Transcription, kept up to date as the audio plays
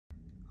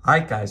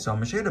Alright guys, so I'm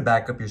going to show you to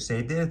back up your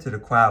save data to the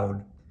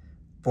cloud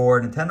for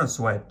Nintendo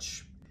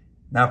Switch.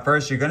 Now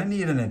first, you're going to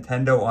need a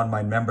Nintendo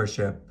Online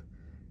membership,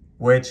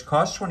 which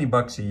costs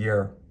 $20 a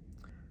year.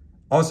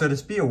 Also,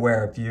 just be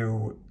aware, if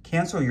you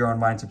cancel your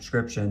online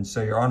subscription,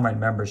 so your online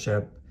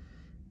membership,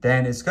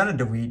 then it's going to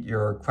delete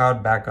your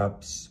cloud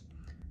backups.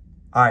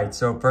 Alright,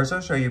 so first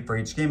I'll show you for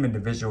each game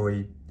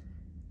individually,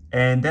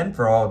 and then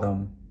for all of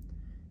them.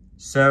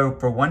 So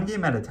for one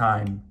game at a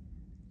time,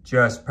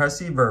 just press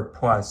either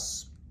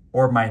plus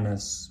or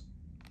minus,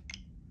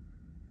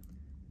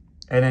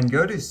 and then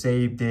go to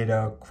Save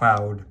Data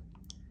Cloud.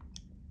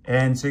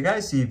 And so you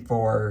guys see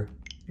for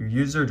your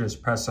user,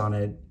 just press on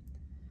it.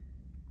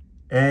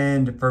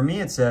 And for me,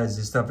 it says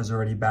this stuff is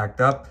already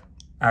backed up.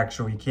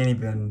 Actually, you can't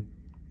even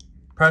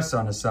press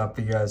on this stuff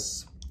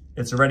because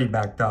it's already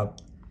backed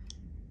up.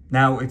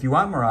 Now, if you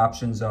want more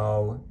options,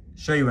 I'll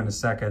show you in a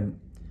second.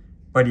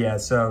 But yeah,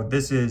 so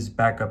this is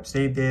backup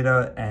save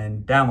data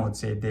and download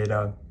save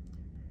data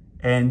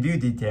and view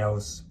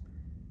details.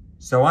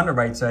 So on the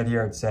right side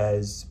here, it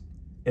says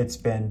it's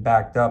been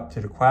backed up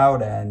to the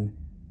cloud, and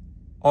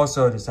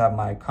also just have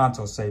my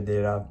console save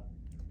data,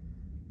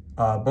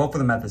 both of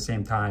them at the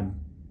same time.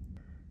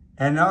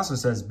 And it also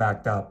says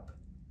backed up.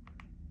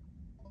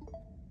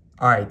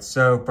 All right,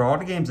 so for all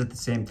the games at the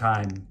same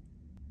time,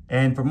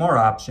 and for more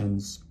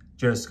options,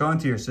 just go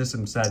into your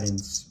system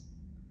settings,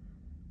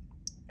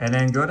 and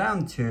then go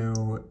down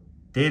to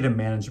data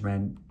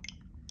management,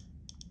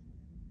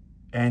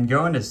 and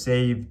go into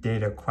Save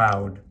Data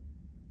Cloud,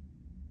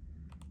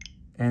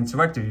 and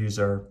select your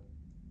user.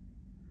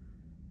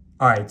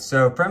 All right,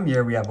 so from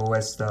here we have a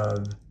list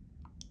of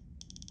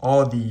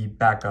all the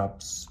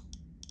backups.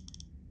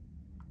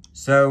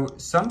 So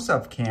some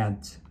stuff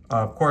can't,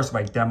 of course,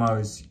 like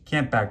demos,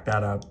 can't back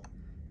that up.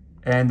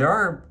 And there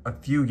are a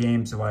few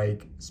games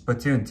like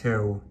Splatoon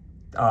 2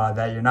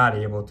 that you're not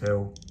able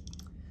to.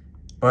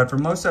 But for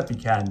most stuff you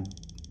can.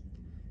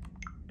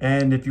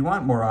 And if you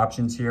want more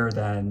options here,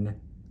 then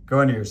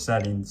go into your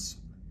settings.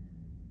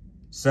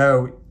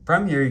 So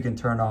from here, you can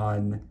turn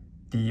on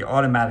the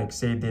automatic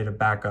save data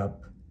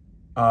backup.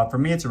 For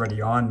me, it's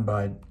already on,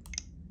 but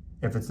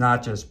if it's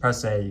not, just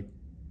press A.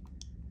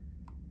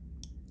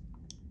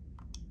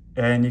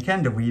 And you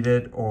can delete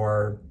it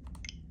or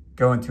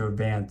go into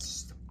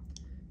advanced.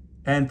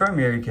 And from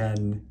here, you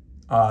can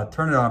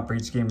turn it on for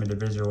each game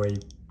individually.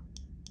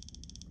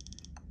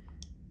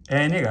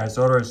 And yeah guys,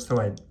 all there is to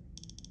it.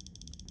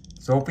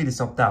 So hopefully this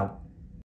helped out.